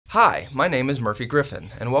Hi, my name is Murphy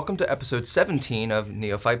Griffin, and welcome to episode 17 of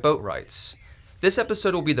Neophyte Boatwrights. This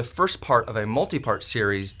episode will be the first part of a multi-part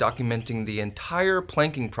series documenting the entire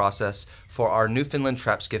planking process for our Newfoundland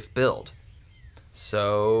Trap Skiff build.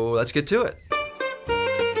 So let's get to it.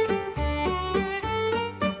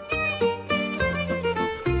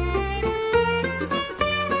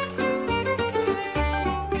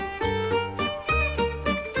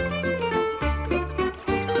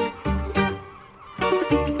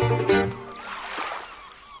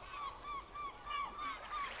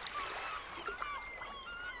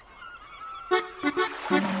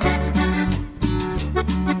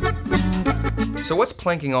 So what's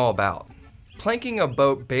planking all about? Planking a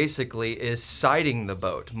boat basically is siding the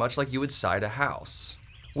boat, much like you would side a house.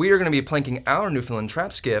 We are going to be planking our Newfoundland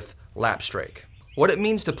Trap Skiff lapstrake. What it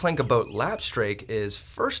means to plank a boat lapstrake is,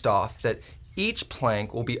 first off, that each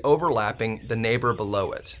plank will be overlapping the neighbor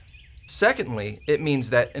below it. Secondly, it means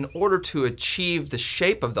that in order to achieve the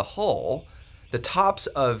shape of the hull, the tops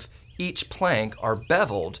of each plank are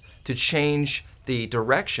beveled to change the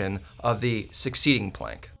direction of the succeeding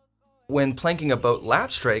plank. When planking a boat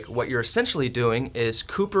lapstrake, what you're essentially doing is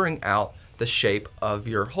coopering out the shape of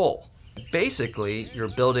your hull. Basically, you're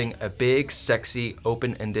building a big, sexy,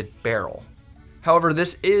 open-ended barrel. However,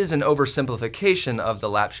 this is an oversimplification of the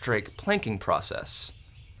lapstrake planking process.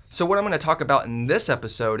 So what I'm going to talk about in this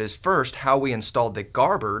episode is first how we installed the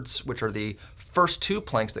garboards, which are the first two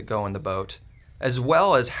planks that go in the boat, as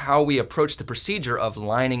well as how we approach the procedure of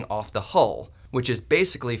lining off the hull, which is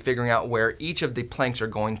basically figuring out where each of the planks are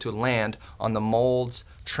going to land on the molds,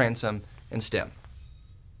 transom, and stem.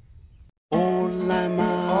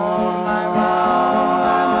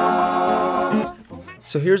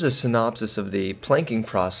 So here's a synopsis of the planking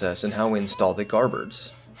process and how we install the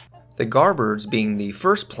garboards. The garboards, being the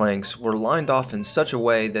first planks, were lined off in such a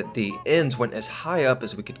way that the ends went as high up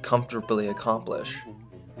as we could comfortably accomplish.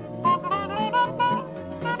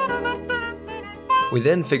 We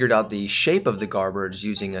then figured out the shape of the garboards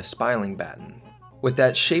using a spiling batten. With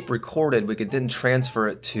that shape recorded, we could then transfer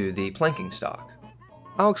it to the planking stock.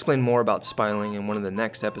 I'll explain more about spiling in one of the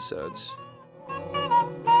next episodes.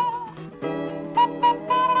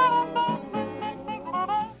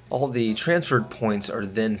 All the transferred points are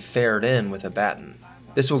then faired in with a batten.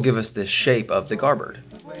 This will give us the shape of the garboard.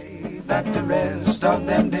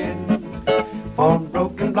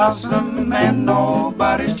 Broken blossom and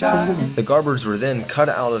nobody's child. The garboards were then cut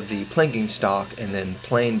out of the planking stock and then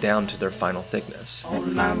planed down to their final thickness. Oh,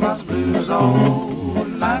 Limehouse blues, oh,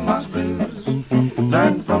 Limehouse blues.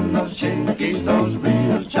 Learn from those Chinkies, those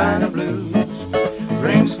real China blues.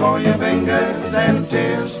 Rings for your fingers and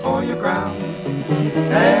tears for your crown.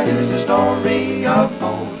 That is the story of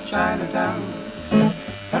old Chinatown.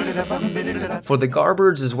 For the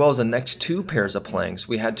garboards, as well as the next two pairs of planks,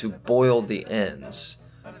 we had to boil the ends.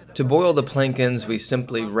 To boil the plank ends, we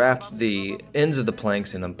simply wrapped the ends of the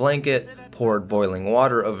planks in a blanket, poured boiling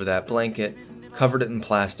water over that blanket, covered it in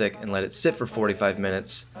plastic, and let it sit for 45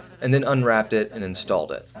 minutes, and then unwrapped it and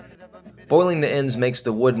installed it. Boiling the ends makes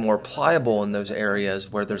the wood more pliable in those areas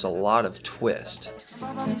where there's a lot of twist.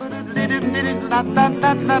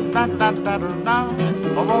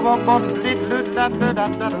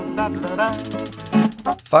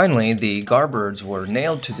 Finally, the garboards were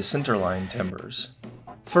nailed to the centerline timbers.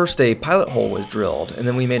 First, a pilot hole was drilled, and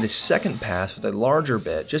then we made a second pass with a larger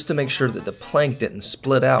bit just to make sure that the plank didn't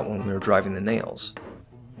split out when we were driving the nails.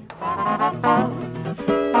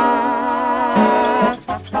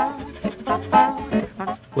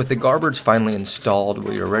 With the garboards finally installed,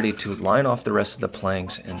 we are ready to line off the rest of the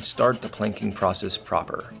planks and start the planking process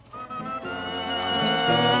proper.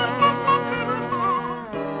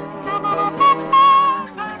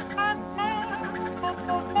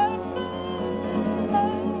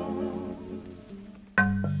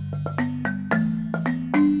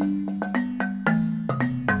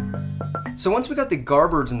 So once we got the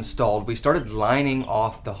garboards installed, we started lining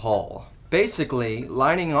off the hull. Basically,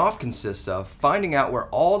 lining off consists of finding out where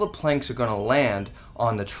all the planks are going to land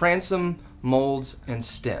on the transom, molds, and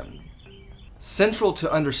stem. Central to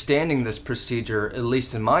understanding this procedure, at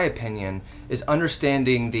least in my opinion, is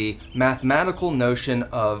understanding the mathematical notion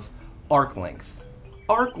of arc length.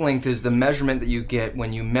 Arc length is the measurement that you get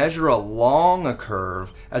when you measure along a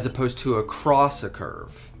curve as opposed to across a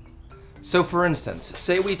curve. So for instance,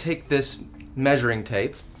 say we take this measuring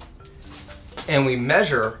tape and we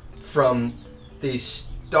measure from the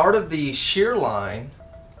start of the shear line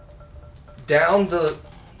down the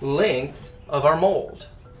length of our mold.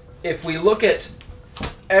 If we look at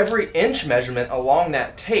every inch measurement along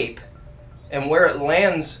that tape and where it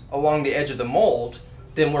lands along the edge of the mold,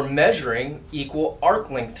 then we're measuring equal arc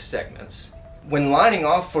length segments. When lining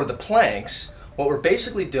off for the planks, what we're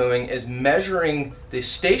basically doing is measuring the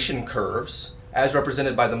station curves as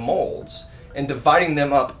represented by the molds and dividing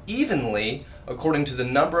them up evenly according to the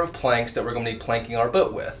number of planks that we're going to be planking our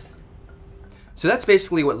boat with. So that's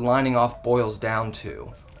basically what lining off boils down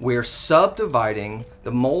to. We're subdividing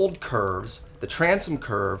the mold curves, the transom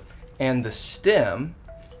curve, and the stem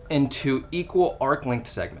into equal arc length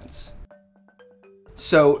segments.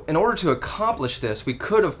 So in order to accomplish this, we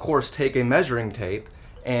could of course take a measuring tape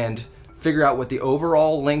and figure out what the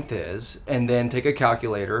overall length is, and then take a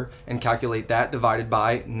calculator and calculate that divided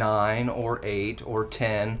by 9 or 8 or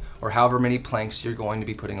 10 or however many planks you're going to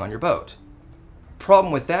be putting on your boat.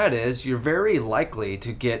 Problem with that is you're very likely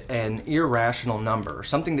to get an irrational number,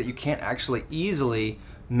 something that you can't actually easily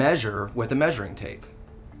measure with a measuring tape.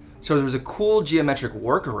 So there's a cool geometric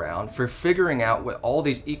workaround for figuring out what all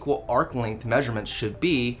these equal arc length measurements should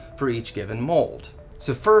be for each given mold.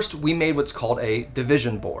 So first we made what's called a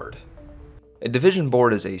division board. A division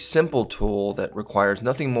board is a simple tool that requires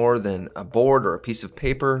nothing more than a board or a piece of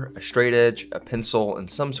paper, a straight edge, a pencil, and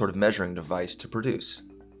some sort of measuring device to produce.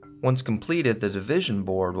 Once completed, the division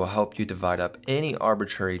board will help you divide up any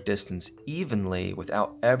arbitrary distance evenly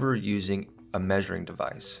without ever using a measuring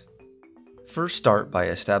device. First, start by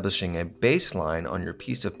establishing a baseline on your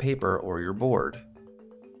piece of paper or your board.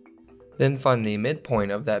 Then find the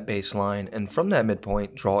midpoint of that baseline, and from that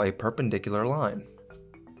midpoint, draw a perpendicular line.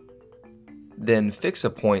 Then fix a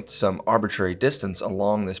point some arbitrary distance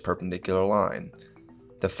along this perpendicular line.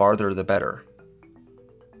 The farther the better.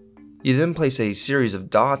 You then place a series of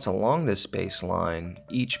dots along this baseline,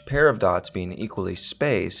 each pair of dots being equally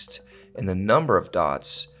spaced, and the number of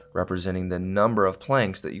dots representing the number of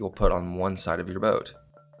planks that you will put on one side of your boat.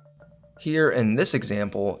 Here in this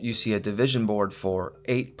example, you see a division board for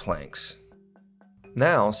 8 planks.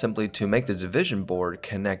 Now, simply to make the division board,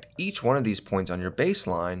 connect each one of these points on your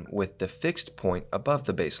baseline with the fixed point above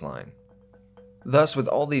the baseline. Thus, with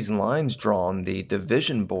all these lines drawn, the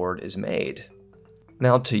division board is made.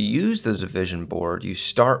 Now, to use the division board, you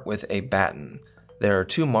start with a batten. There are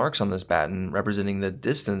 2 marks on this batten representing the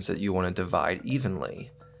distance that you want to divide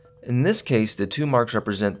evenly. In this case, the 2 marks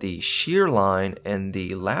represent the shear line and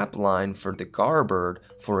the lap line for the garboard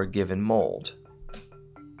for a given mold.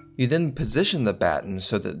 You then position the batten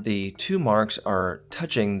so that the 2 marks are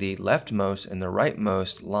touching the leftmost and the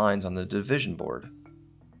rightmost lines on the division board.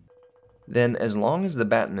 Then, as long as the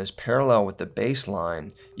batten is parallel with the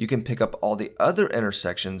baseline, you can pick up all the other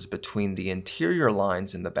intersections between the interior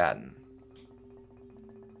lines in the batten.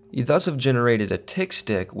 You thus have generated a tick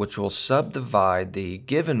stick which will subdivide the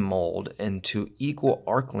given mold into equal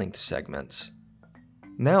arc length segments.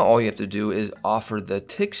 Now all you have to do is offer the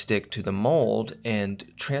tick stick to the mold and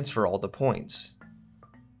transfer all the points.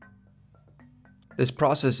 This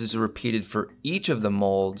process is repeated for each of the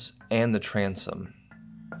molds and the transom.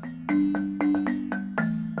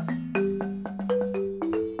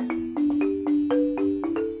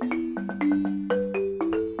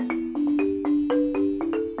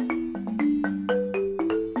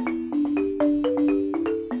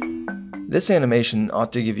 This animation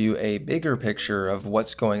ought to give you a bigger picture of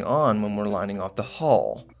what's going on when we're lining off the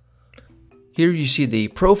hull. Here you see the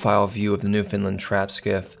profile view of the Newfoundland Trap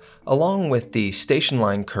Skiff, along with the station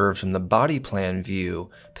line curves from the body plan view,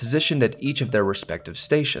 positioned at each of their respective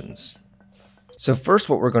stations. So first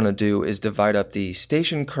what we're going to do is divide up the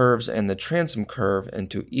station curves and the transom curve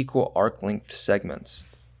into equal arc length segments.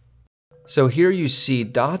 So here you see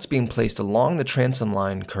dots being placed along the transom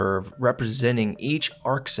line curve representing each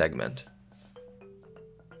arc segment.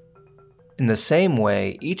 In the same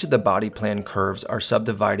way, each of the body plan curves are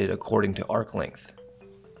subdivided according to arc length.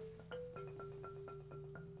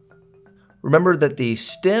 Remember that the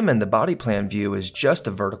stem in the body plan view is just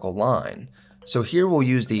a vertical line, so here we'll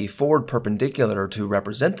use the forward perpendicular to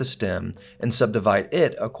represent the stem and subdivide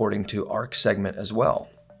it according to arc segment as well.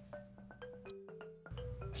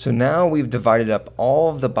 So now we've divided up all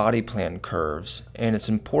of the body plan curves, and it's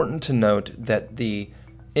important to note that the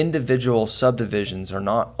individual subdivisions are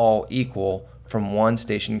not all equal from one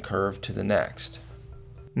station curve to the next.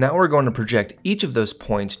 Now we're going to project each of those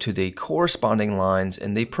points to the corresponding lines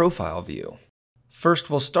in the profile view. First,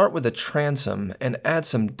 we'll start with a transom and add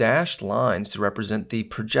some dashed lines to represent the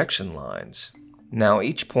projection lines. Now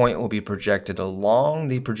each point will be projected along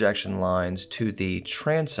the projection lines to the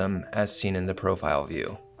transom as seen in the profile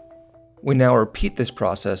view. We now repeat this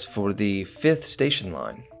process for the 5th station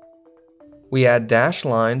line. We add dashed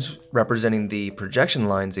lines representing the projection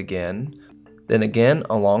lines again, Then again,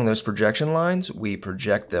 along those projection lines, we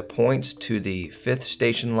project the points to the 5th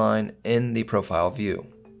station line in the profile view.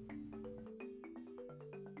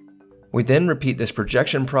 We then repeat this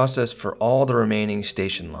projection process for all the remaining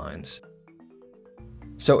station lines.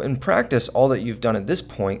 So in practice, all that you've done at this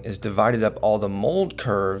point is divided up all the mold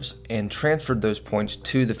curves and transferred those points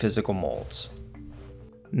to the physical molds.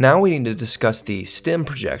 Now we need to discuss the stem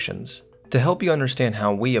projections. To help you understand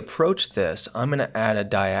how we approach this, I'm going to add a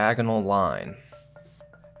diagonal line.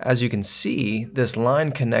 As you can see, this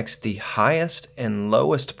line connects the highest and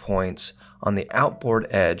lowest points on the outboard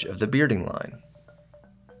edge of the bearding line.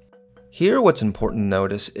 Here, what's important to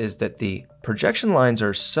notice is that the projection lines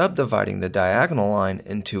are subdividing the diagonal line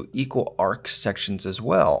into equal arc sections as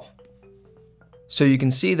well. So you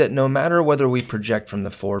can see that no matter whether we project from the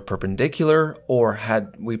forward perpendicular or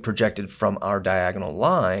had we projected from our diagonal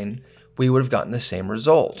line, we would have gotten the same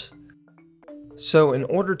result. So in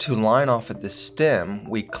order to line off at the stem,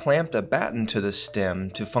 we clamped a batten to the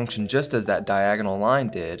stem to function just as that diagonal line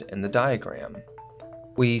did in the diagram.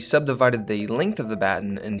 We subdivided the length of the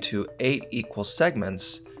batten into 8 equal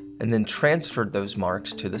segments and then transferred those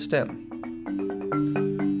marks to the stem.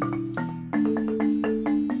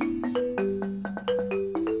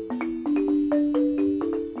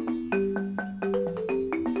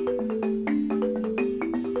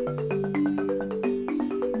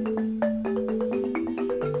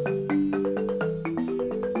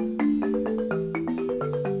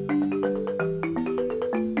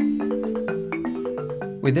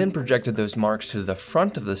 We then projected those marks to the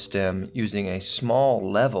front of the stem using a small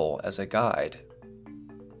level as a guide.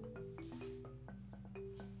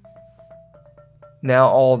 Now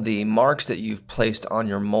all the marks that you've placed on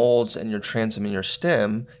your molds and your transom and your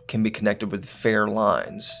stem can be connected with fair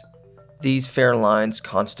lines. These fair lines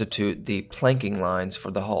constitute the planking lines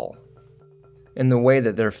for the hull. And the way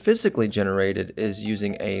that they're physically generated is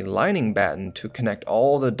using a lining batten to connect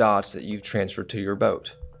all the dots that you've transferred to your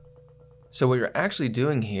boat. So what you're actually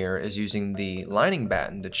doing here is using the lining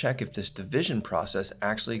batten to check if this division process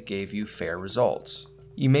actually gave you fair results.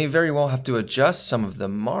 You may very well have to adjust some of the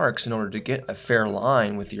marks in order to get a fair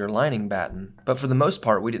line with your lining batten, but for the most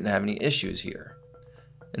part we didn't have any issues here.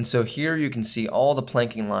 And so here you can see all the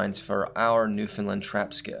planking lines for our Newfoundland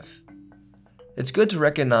Trap Skiff. It's good to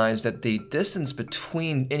recognize that the distance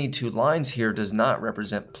between any two lines here does not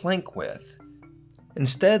represent plank width.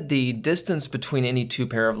 Instead, the distance between any two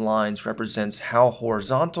pair of lines represents how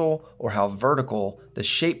horizontal or how vertical the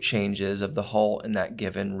shape change is of the hull in that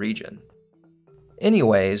given region.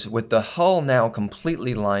 Anyways, with the hull now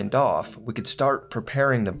completely lined off, we could start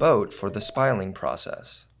preparing the boat for the spiling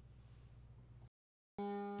process.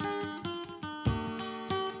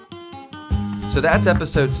 So that's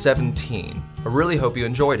episode 17. I really hope you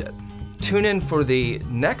enjoyed it. Tune in for the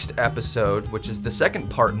next episode, which is the second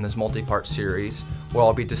part in this multi-part series, where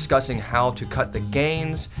I'll be discussing how to cut the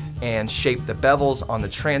gains and shape the bevels on the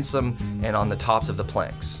transom and on the tops of the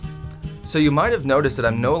planks. So you might have noticed that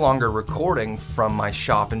I'm no longer recording from my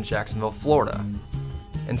shop in Jacksonville, Florida.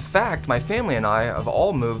 In fact, my family and I have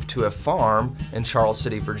all moved to a farm in Charles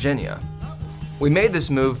City, Virginia. We made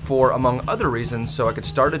this move for, among other reasons, so I could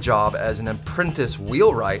start a job as an apprentice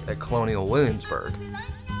wheelwright at Colonial Williamsburg.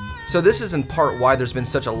 So this is in part why there's been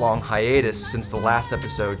such a long hiatus since the last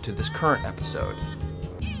episode to this current episode.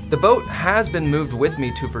 The boat has been moved with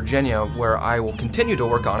me to Virginia, where I will continue to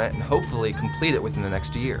work on it and hopefully complete it within the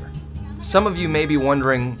next year. Some of you may be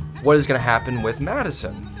wondering what is going to happen with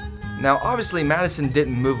Madison. Now obviously Madison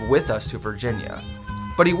didn't move with us to Virginia,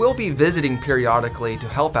 but he will be visiting periodically to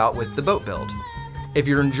help out with the boat build. If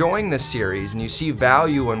you're enjoying this series and you see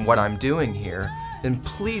value in what I'm doing here, then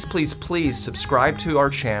please subscribe to our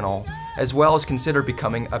channel, as well as consider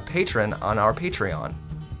becoming a patron on our Patreon.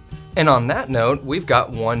 And on that note, we've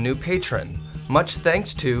got one new patron. Much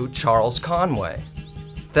thanks to Charles Conway.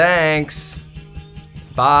 Thanks!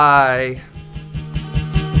 Bye!